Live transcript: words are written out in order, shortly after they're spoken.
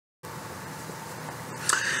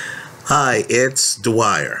Hi, it's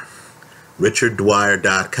Dwyer.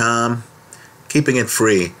 RichardDwyer.com,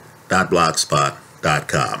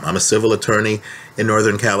 keepingitfree.blogspot.com. I'm a civil attorney in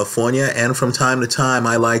Northern California, and from time to time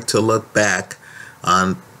I like to look back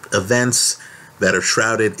on events that are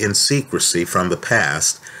shrouded in secrecy from the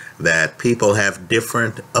past that people have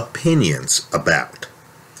different opinions about.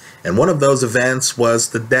 And one of those events was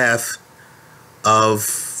the death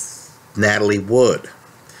of Natalie Wood.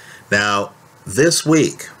 Now, this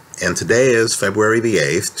week, and today is February the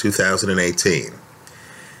 8th, 2018,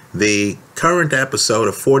 the current episode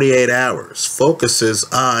of 48 Hours focuses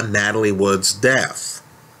on Natalie Wood's death,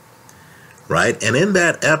 right? And in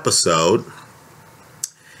that episode,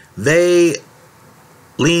 they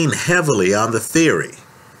lean heavily on the theory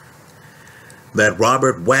that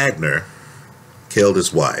Robert Wagner killed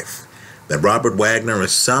his wife, that Robert Wagner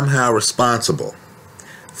is somehow responsible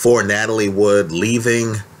for Natalie Wood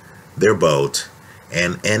leaving their boat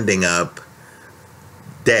and ending up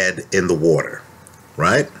dead in the water,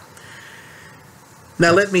 right?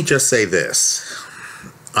 Now, let me just say this.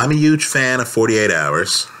 I'm a huge fan of 48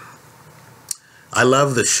 Hours. I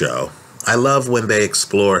love the show. I love when they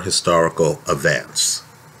explore historical events.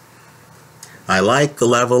 I like the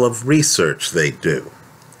level of research they do,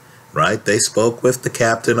 right? They spoke with the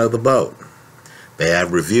captain of the boat. They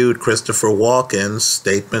have reviewed Christopher Walken's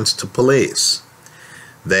statements to police.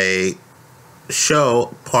 They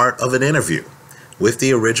show part of an interview with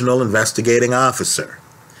the original investigating officer.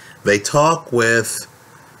 They talk with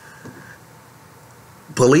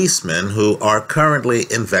policemen who are currently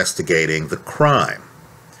investigating the crime,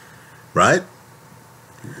 right?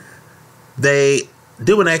 They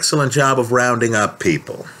do an excellent job of rounding up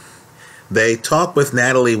people. They talk with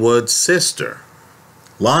Natalie Wood's sister,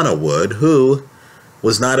 Lana Wood, who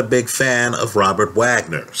was not a big fan of Robert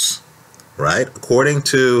Wagner's, right? According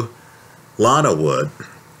to Lana Wood,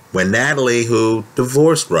 when Natalie, who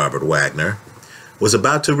divorced Robert Wagner, was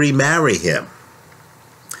about to remarry him,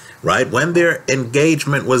 right? When their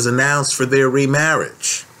engagement was announced for their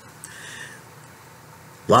remarriage,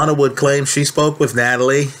 Lana Wood claims she spoke with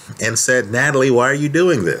Natalie and said, "Natalie, why are you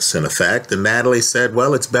doing this?" in effect. And Natalie said,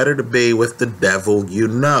 "Well, it's better to be with the devil you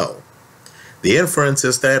know." The inference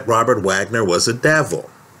is that Robert Wagner was a devil.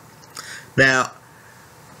 Now,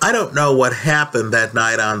 I don't know what happened that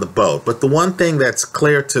night on the boat, but the one thing that's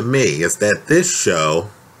clear to me is that this show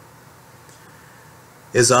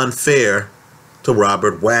is unfair to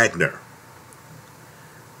Robert Wagner,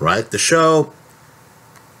 right? The show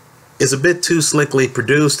is a bit too slickly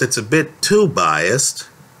produced. It's a bit too biased.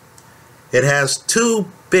 It has two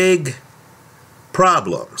big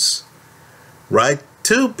problems, right?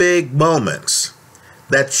 Two big moments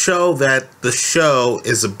that show that the show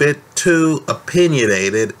is a bit too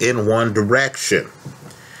opinionated in one direction.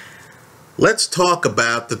 Let's talk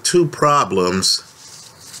about the two problems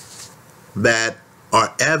that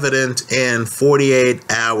are evident in 48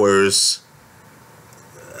 Hours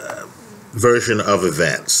version of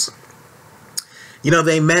events. You know,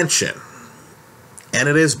 they mention, and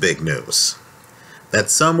it is big news, that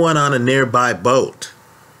someone on a nearby boat,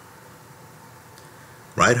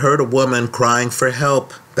 right, heard a woman crying for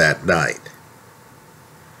help that night.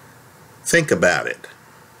 Think about it,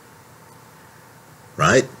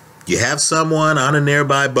 right? You have someone on a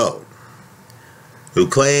nearby boat who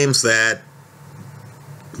claims that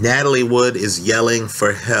Natalie Wood is yelling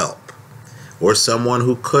for help, or someone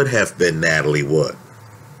who could have been Natalie Wood.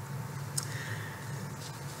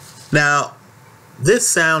 Now, this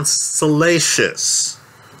sounds salacious.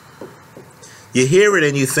 You hear it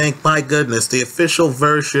and you think, my goodness, the official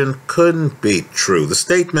version couldn't be true. The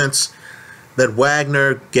statements that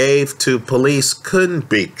Wagner gave to police couldn't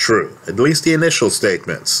be true, at least the initial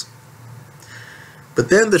statements. But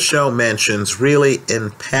then the show mentions, really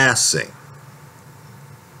in passing,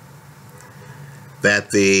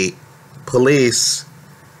 that the police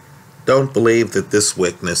don't believe that this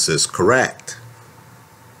witness is correct,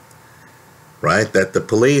 right? That the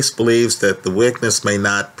police believes that the witness may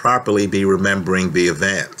not properly be remembering the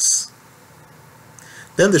events.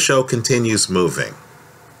 Then the show continues moving.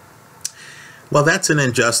 Well, that's an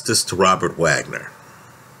injustice to Robert Wagner.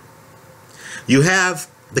 You have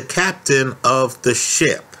the captain of the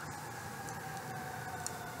ship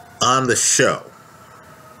on the show.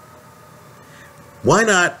 Why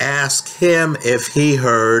not ask him if he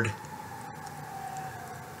heard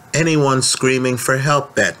anyone screaming for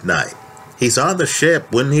help that night? He's on the ship.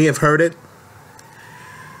 Wouldn't he have heard it?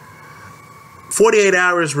 48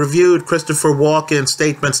 Hours reviewed Christopher Walken's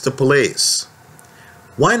statements to police.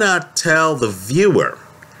 Why not tell the viewer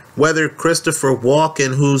whether Christopher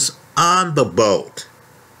Walken, who's on the boat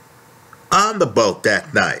that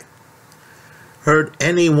night, heard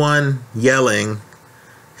anyone yelling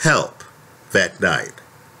help that night.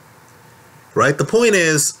 Right? The point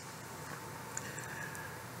is,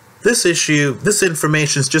 this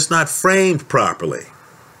information is just not framed properly.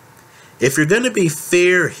 If you're going to be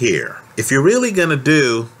fair here, if you're really going to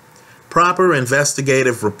do proper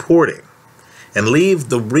investigative reporting and leave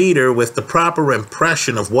the reader with the proper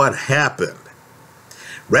impression of what happened,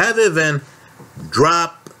 rather than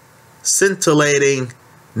drop scintillating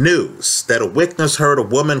news that a witness heard a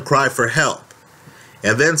woman cry for help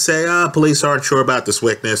and then say, police aren't sure about this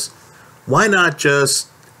witness, why not just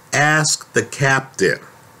ask the captain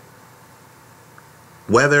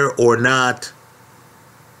whether or not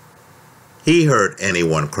he heard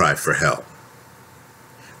anyone cry for help?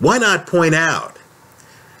 Why not point out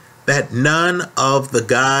that none of the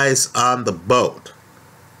guys on the boat,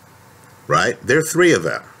 right? There are three of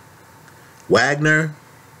them: Wagner,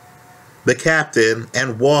 the captain,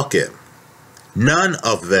 and Walken. None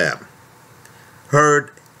of them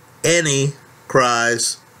heard any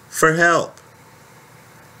cries for help.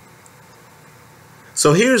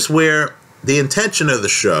 So here's where the intention of the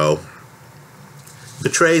show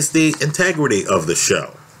betrays the integrity of the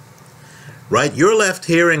show. Right? You're left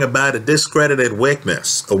hearing about a discredited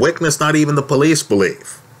witness, a witness not even the police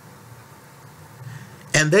believe.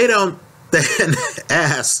 And they don't then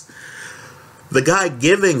ask the guy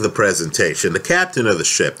giving the presentation, the captain of the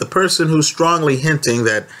ship, the person who's strongly hinting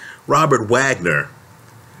that Robert Wagner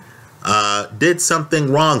did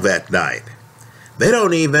something wrong that night. They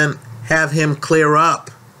don't even have him clear up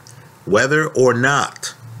whether or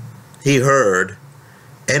not he heard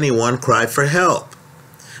anyone cry for help.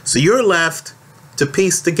 So you're left to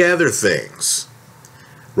piece together things,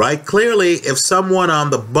 right? Clearly, if someone on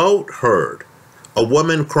the boat heard a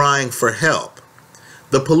woman crying for help,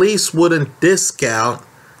 the police wouldn't discount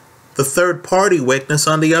the third-party witness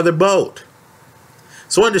on the other boat.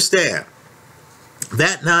 So understand,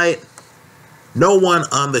 that night, no one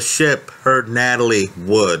on the ship heard Natalie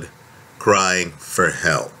Wood crying for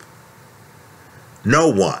help. No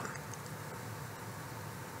one.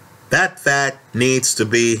 That fact needs to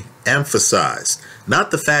be emphasized.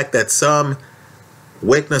 Not the fact that some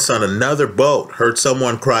witness on another boat heard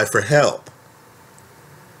someone cry for help.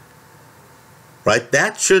 Right?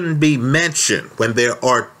 That shouldn't be mentioned when there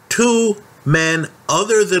are two men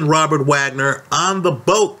other than Robert Wagner on the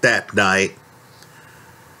boat that night,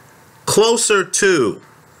 closer to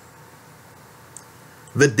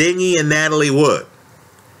the dinghy and Natalie Wood,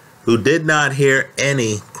 who did not hear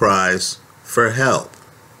any cries for help.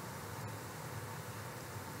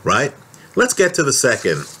 Right? Let's get to the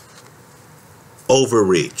second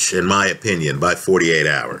overreach, in my opinion, by 48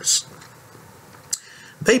 Hours.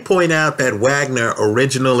 They point out that Wagner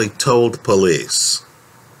originally told police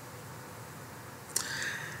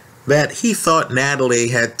that he thought Natalie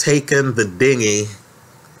had taken the dinghy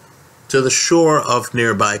to the shore of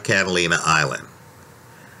nearby Catalina Island.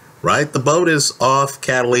 Right? The boat is off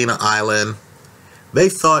Catalina Island. They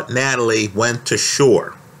thought Natalie went to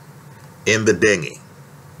shore in the dinghy.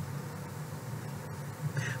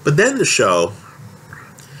 But then the show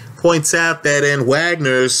points out that in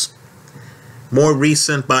Wagner's more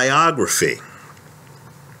recent biography,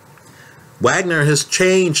 Wagner has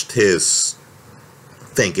changed his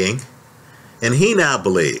thinking, and he now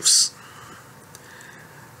believes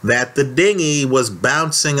that the dinghy was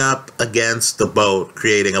bouncing up against the boat,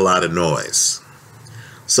 creating a lot of noise.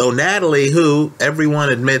 So Natalie, who everyone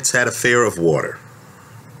admits had a fear of water,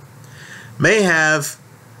 may have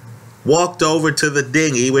walked over to the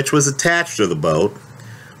dinghy, which was attached to the boat,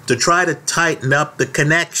 to try to tighten up the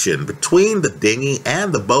connection between the dinghy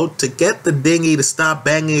and the boat to get the dinghy to stop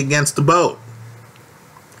banging against the boat.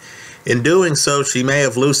 In doing so, she may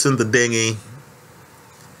have loosened the dinghy,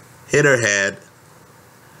 hit her head,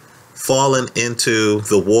 fallen into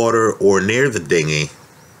the water or near the dinghy,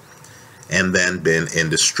 and then been in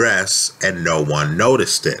distress and no one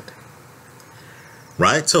noticed it.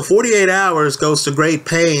 Right? So 48 Hours goes to great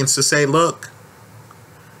pains to say, look,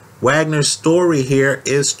 Wagner's story here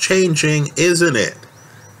is changing, isn't it?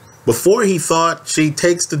 Before he thought she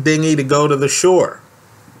takes the dinghy to go to the shore.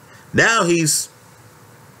 Now he's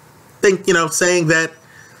saying that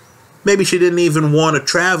maybe she didn't even want to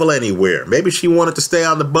travel anywhere. Maybe she wanted to stay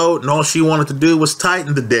on the boat and all she wanted to do was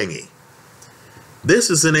tighten the dinghy. This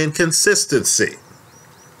is an inconsistency.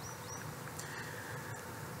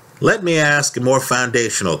 Let me ask a more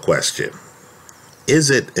foundational question.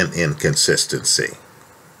 Is it an inconsistency?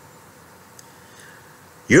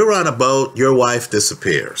 You're on a boat, your wife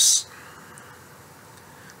disappears.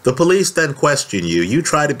 The police then question you. You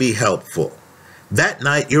try to be helpful. That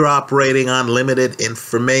night, you're operating on limited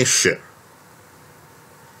information.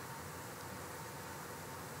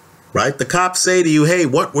 Right? The cops say to you, hey,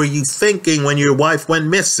 what were you thinking when your wife went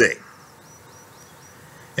missing?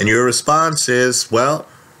 And your response is, well,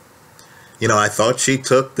 I thought she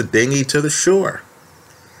took the dinghy to the shore.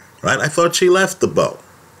 Right? I thought she left the boat.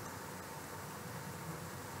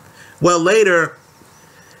 Well, later,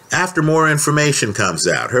 after more information comes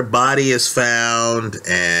out, her body is found,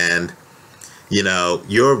 and,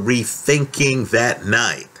 you're rethinking that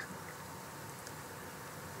night.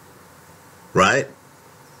 Right?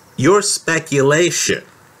 Your speculation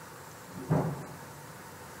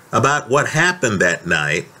about what happened that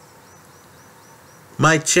night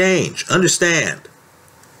might change. Understand,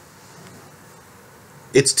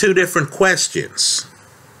 it's two different questions.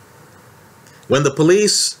 When the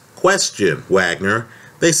police question Wagner,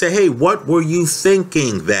 they say, hey, what were you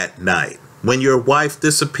thinking that night when your wife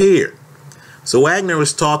disappeared? So Wagner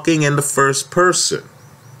was talking in the first person.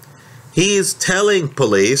 He is telling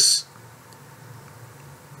police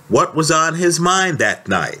what was on his mind that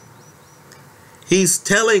night. He's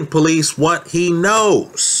telling police what he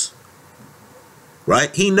knows.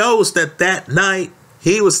 Right? He knows that night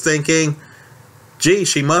he was thinking, gee,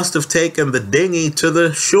 she must have taken the dinghy to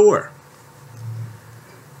the shore.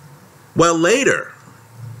 Well, later,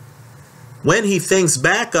 when he thinks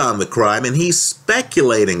back on the crime and he's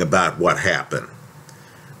speculating about what happened,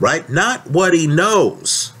 right? Not what he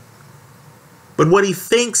knows, but what he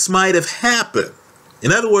thinks might have happened.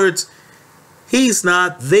 In other words, he's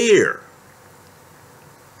not there.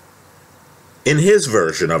 In his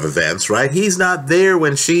version of events, right? He's not there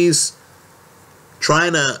when she's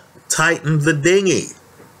trying to tighten the dinghy.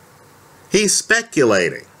 He's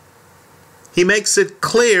speculating. He makes it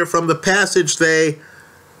clear from the passage they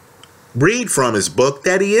read from his book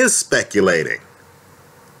that he is speculating.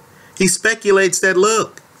 He speculates that,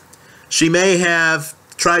 look, she may have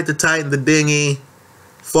tried to tighten the dinghy,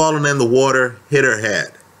 fallen in the water, hit her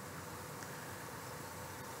head.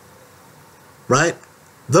 Right?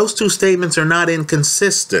 Those two statements are not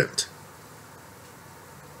inconsistent.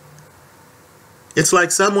 It's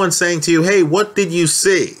like someone saying to you, hey, what did you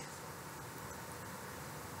see?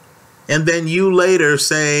 And then you later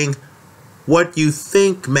saying what you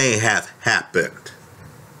think may have happened.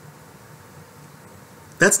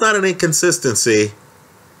 That's not an inconsistency.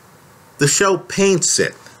 The show paints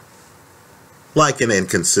it like an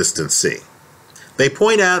inconsistency. They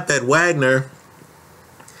point out that Wagner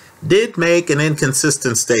did make an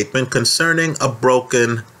inconsistent statement concerning a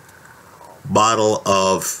broken bottle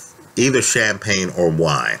of either champagne or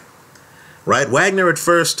wine. Right? Wagner at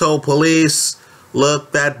first told police,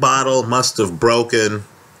 look, that bottle must have broken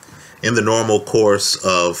in the normal course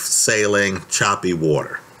of sailing choppy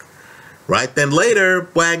water. Right? Then later,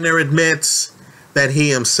 Wagner admits that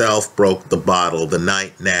he himself broke the bottle the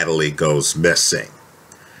night Natalie goes missing.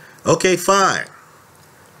 Okay, fine.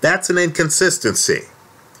 That's an inconsistency.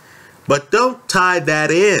 But don't tie that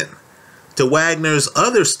in to Wagner's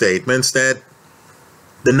other statements that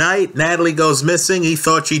the night Natalie goes missing, he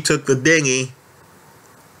thought she took the dinghy.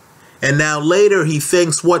 And now later he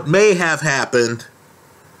thinks what may have happened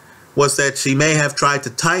was that she may have tried to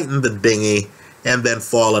tighten the dinghy and then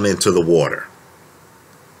fallen into the water.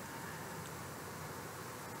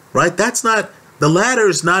 Right? That's not, the latter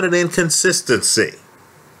is not an inconsistency.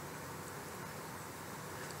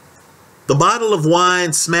 The bottle of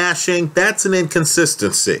wine smashing, that's an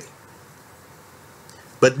inconsistency.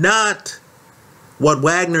 But not what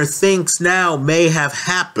Wagner thinks now may have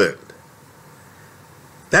happened.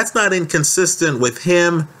 That's not inconsistent with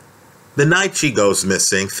him the night she goes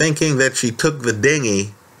missing, thinking that she took the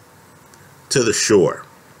dinghy to the shore.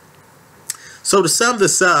 So to sum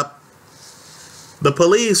this up, the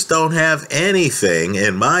police don't have anything,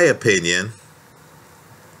 in my opinion,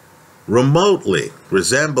 remotely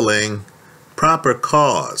resembling proper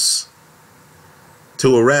cause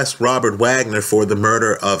to arrest Robert Wagner for the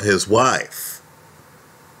murder of his wife.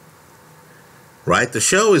 Right? The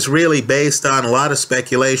show is really based on a lot of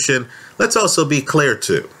speculation. Let's also be clear,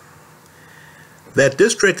 too, that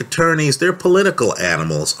district attorneys, they're political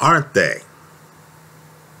animals, aren't they?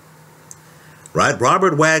 Right?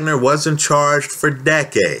 Robert Wagner wasn't charged for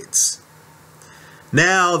decades.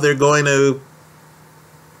 Now they're going to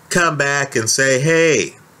come back and say,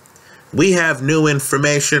 hey, we have new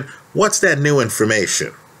information. What's that new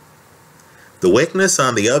information? The witness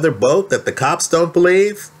on the other boat that the cops don't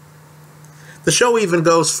believe? The show even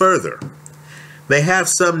goes further. They have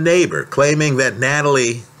some neighbor claiming that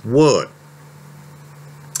Natalie Wood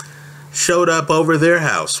showed up over their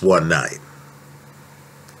house one night.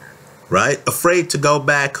 Right? Afraid to go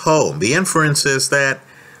back home. The inference is that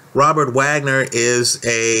Robert Wagner is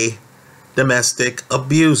a domestic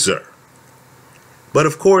abuser. But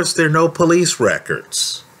of course, there are no police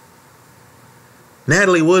records.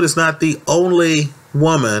 Natalie Wood is not the only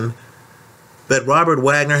woman that Robert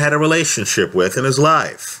Wagner had a relationship with in his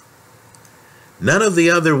life. None of the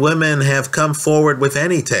other women have come forward with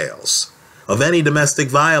any tales of any domestic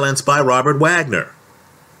violence by Robert Wagner.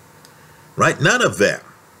 Right? None of them.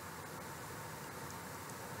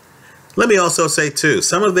 Let me also say, too,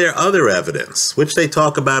 some of their other evidence, which they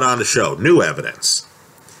talk about on the show, new evidence,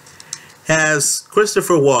 has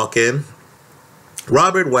Christopher Walken,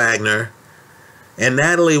 Robert Wagner, and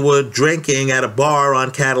Natalie Wood drinking at a bar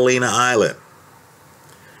on Catalina Island.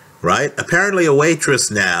 Right? Apparently a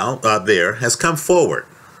waitress now there has come forward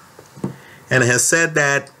and has said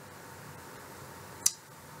that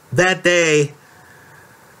that day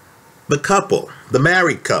the couple, the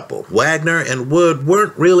married couple, Wagner and Wood,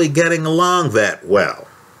 weren't really getting along that well.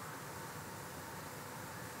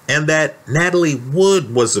 And that Natalie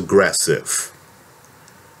Wood was aggressive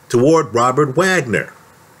toward Robert Wagner,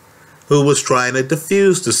 who was trying to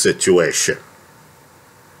defuse the situation.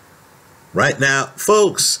 Right now,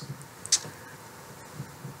 folks,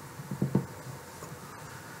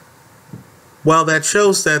 while that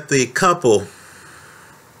shows that the couple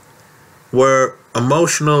were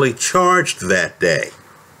emotionally charged that day,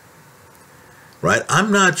 right?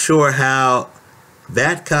 I'm not sure how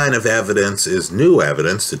that kind of evidence is new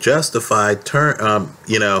evidence to justify, changing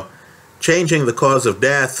the cause of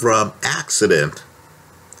death from accident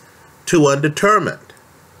to undetermined.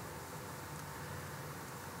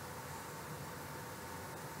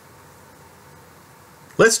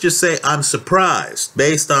 Let's just say I'm surprised,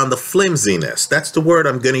 based on the flimsiness, that's the word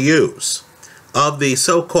I'm going to use, of the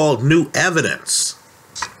so-called new evidence,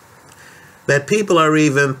 that people are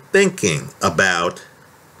even thinking about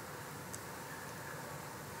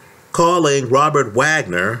calling Robert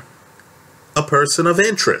Wagner a person of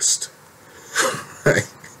interest.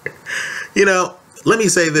 Let me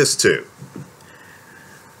say this too.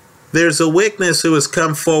 There's a witness who has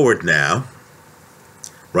come forward now,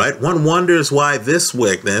 right? One wonders why this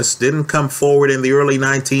witness didn't come forward in the early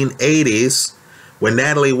 1980s when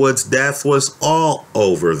Natalie Wood's death was all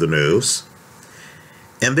over the news.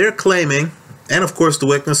 And they're claiming, and of course the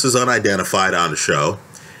witness is unidentified on the show,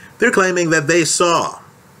 they're claiming that they saw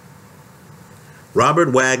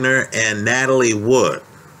Robert Wagner and Natalie Wood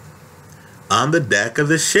on the deck of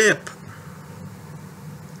the ship.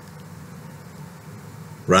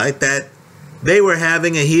 Right? That they were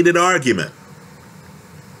having a heated argument.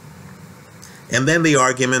 And then the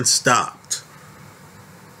argument stopped.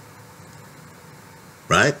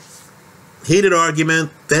 Right? Heated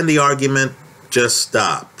argument, then the argument just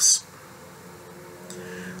stops.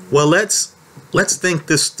 Well, let's think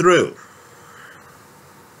this through.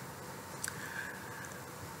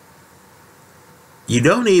 You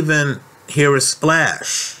don't even hear a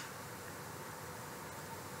splash.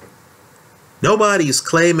 Nobody's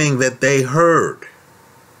claiming that they heard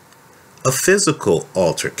a physical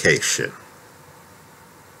altercation.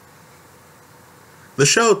 The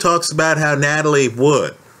show talks about how Natalie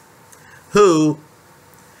Wood, who,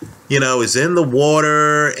 is in the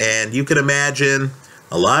water, and you can imagine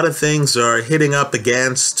a lot of things are hitting up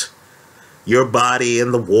against your body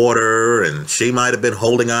in the water, and she might have been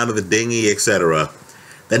holding onto the dinghy, etc.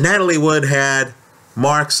 That Natalie Wood had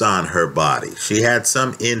marks on her body. She had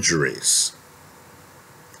some injuries.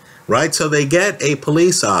 Right? So they get a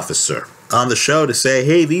police officer on the show to say,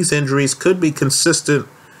 hey, these injuries could be consistent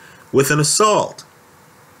with an assault.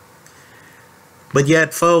 But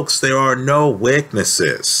yet, folks, there are no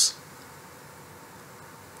witnesses.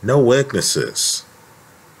 No witnesses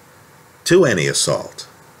to any assault.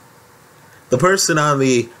 The person on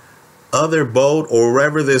the other boat, or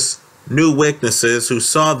wherever this new witness is, who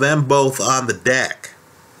saw them both on the deck,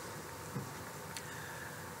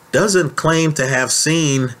 doesn't claim to have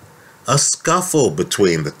seen a scuffle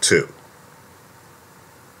between the two.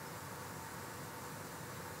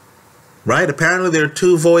 Right? Apparently there are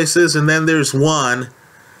two voices and then there's one.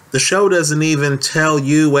 The show doesn't even tell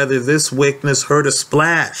you whether this witness heard a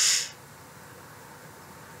splash.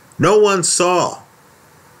 No one saw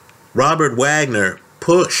Robert Wagner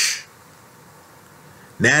push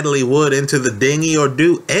Natalie Wood into the dinghy or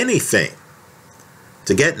do anything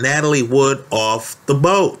to get Natalie Wood off the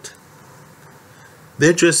boat.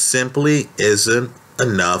 There just simply isn't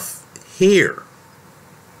enough here.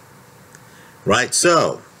 Right?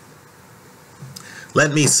 So,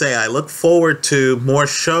 let me say I look forward to more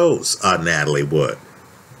shows on Natalie Wood.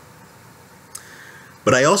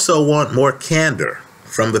 But I also want more candor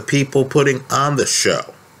from the people putting on the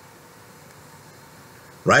show.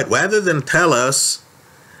 Right? Rather than tell us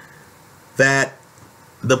that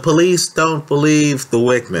the police don't believe the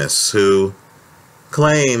witness who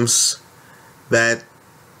claims that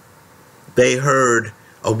they heard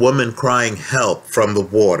a woman crying help from the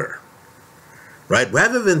water, right?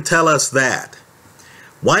 Rather than tell us that,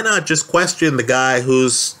 why not just question the guy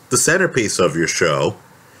who's the centerpiece of your show,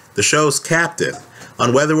 the show's captain,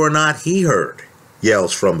 on whether or not he heard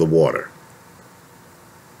yells from the water?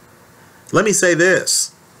 Let me say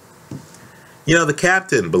this. You know, the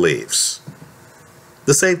captain believes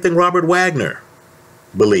the same thing Robert Wagner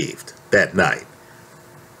believed that night.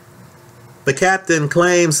 The captain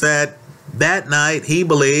claims that night he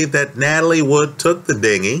believed that Natalie Wood took the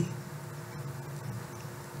dinghy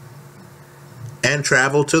and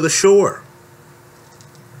traveled to the shore.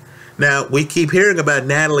 Now, we keep hearing about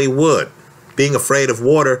Natalie Wood being afraid of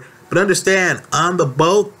water, but understand, on the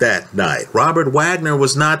boat that night, Robert Wagner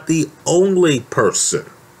was not the only person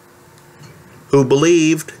who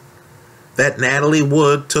believed that Natalie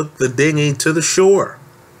Wood took the dinghy to the shore.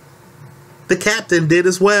 The captain did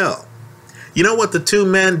as well. You know what the two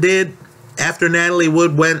men did after Natalie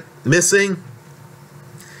Wood went missing?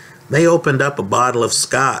 They opened up a bottle of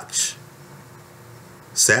scotch,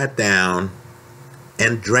 sat down,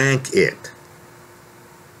 and drank it.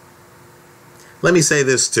 Let me say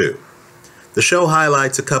this too. The show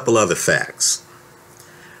highlights a couple other facts,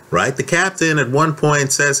 right? The captain at one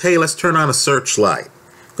point says, hey, let's turn on a searchlight,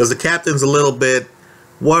 because the captain's a little bit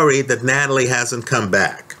worried that Natalie hasn't come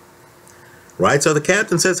back, right? So the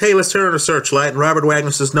captain says, hey, let's turn on a searchlight, and Robert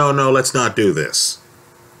Wagner says, no, let's not do this.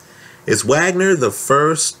 Is Wagner the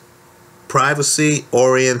first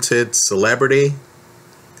privacy-oriented celebrity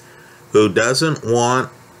who doesn't want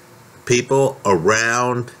people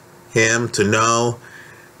around him to know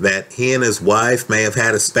that he and his wife may have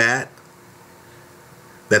had a spat?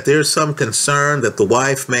 That there's some concern that the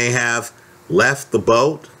wife may have left the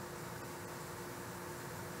boat?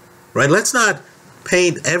 Right? Let's not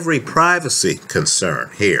paint every privacy concern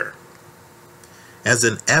here as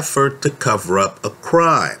an effort to cover up a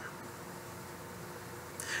crime.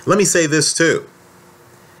 Let me say this too.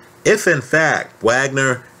 If in fact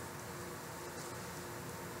Wagner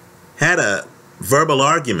had a verbal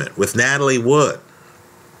argument with Natalie Wood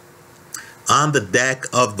on the deck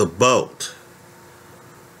of the boat,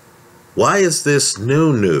 why is this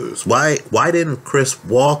new news? Why didn't Chris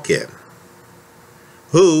Walken,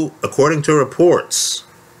 who, according to reports,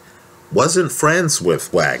 wasn't friends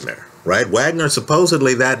with Wagner, right? Wagner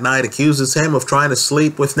supposedly that night accuses him of trying to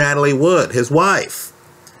sleep with Natalie Wood, his wife,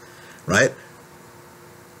 right?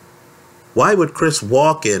 Why would Chris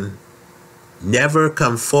Walken never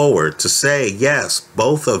come forward to say, yes,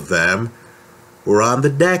 both of them were on the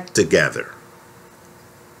deck together?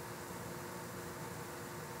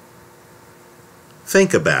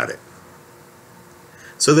 Think about it.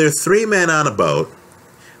 So there are three men on a boat.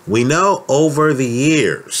 We know over the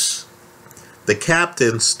years the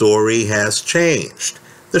captain's story has changed.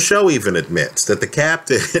 The show even admits that the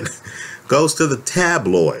captain goes to the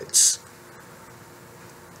tabloids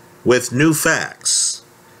with new facts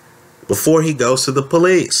before he goes to the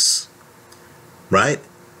police, right?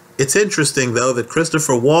 It's interesting, though, that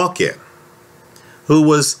Christopher Walken, who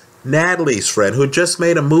was Natalie's friend, who just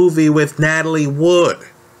made a movie with Natalie Wood,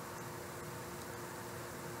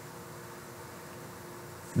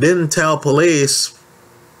 didn't tell police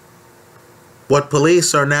what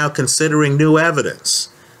police are now considering new evidence.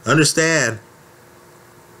 Understand,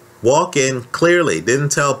 Walken clearly didn't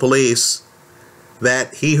tell police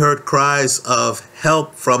that he heard cries of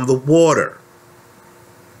help from the water,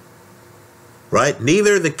 right?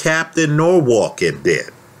 Neither the captain nor Walken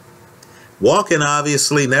did. Walken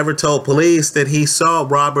obviously never told police that he saw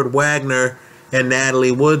Robert Wagner and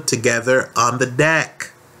Natalie Wood together on the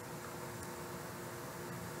deck,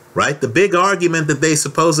 right? The big argument that they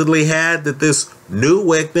supposedly had, that this new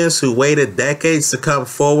witness who waited decades to come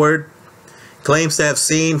forward claims to have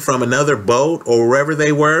seen from another boat or wherever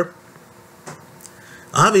they were,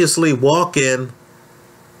 obviously Walken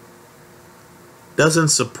doesn't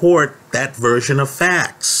support that version of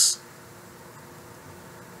facts.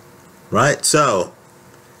 Right? So,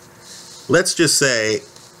 let's just say,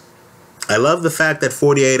 I love the fact that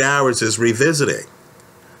 48 Hours is revisiting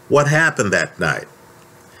what happened that night.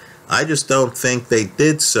 I just don't think they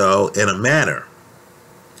did so in a manner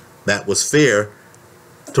that was fair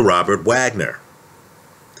to Robert Wagner.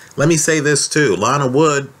 Let me say this too. Lana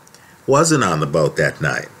Wood wasn't on the boat that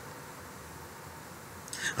night.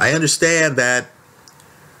 I understand that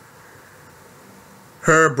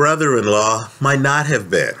her brother-in-law might not have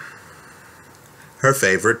been her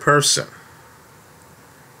favorite person,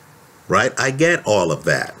 right? I get all of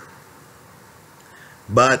that.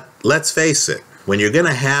 But let's face it, when you're going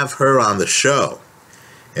to have her on the show,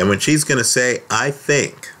 and when she's going to say, I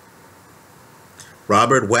think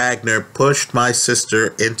Robert Wagner pushed my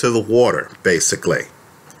sister into the water, basically,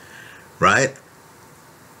 right?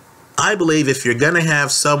 I believe if you're going to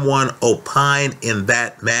have someone opine in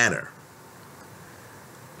that manner,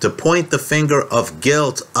 to point the finger of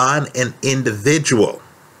guilt on an individual,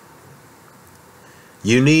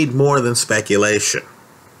 you need more than speculation.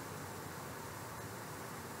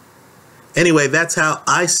 Anyway, that's how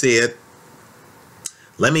I see it.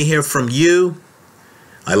 Let me hear from you.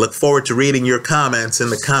 I look forward to reading your comments in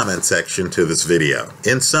the comment section to this video.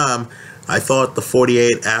 In sum, I thought the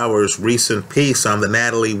 48 Hours recent piece on the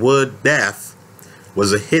Natalie Wood death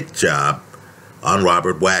was a hit job on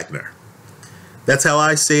Robert Wagner. That's how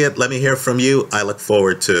I see it. Let me hear from you. I look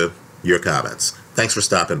forward to your comments. Thanks for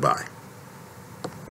stopping by.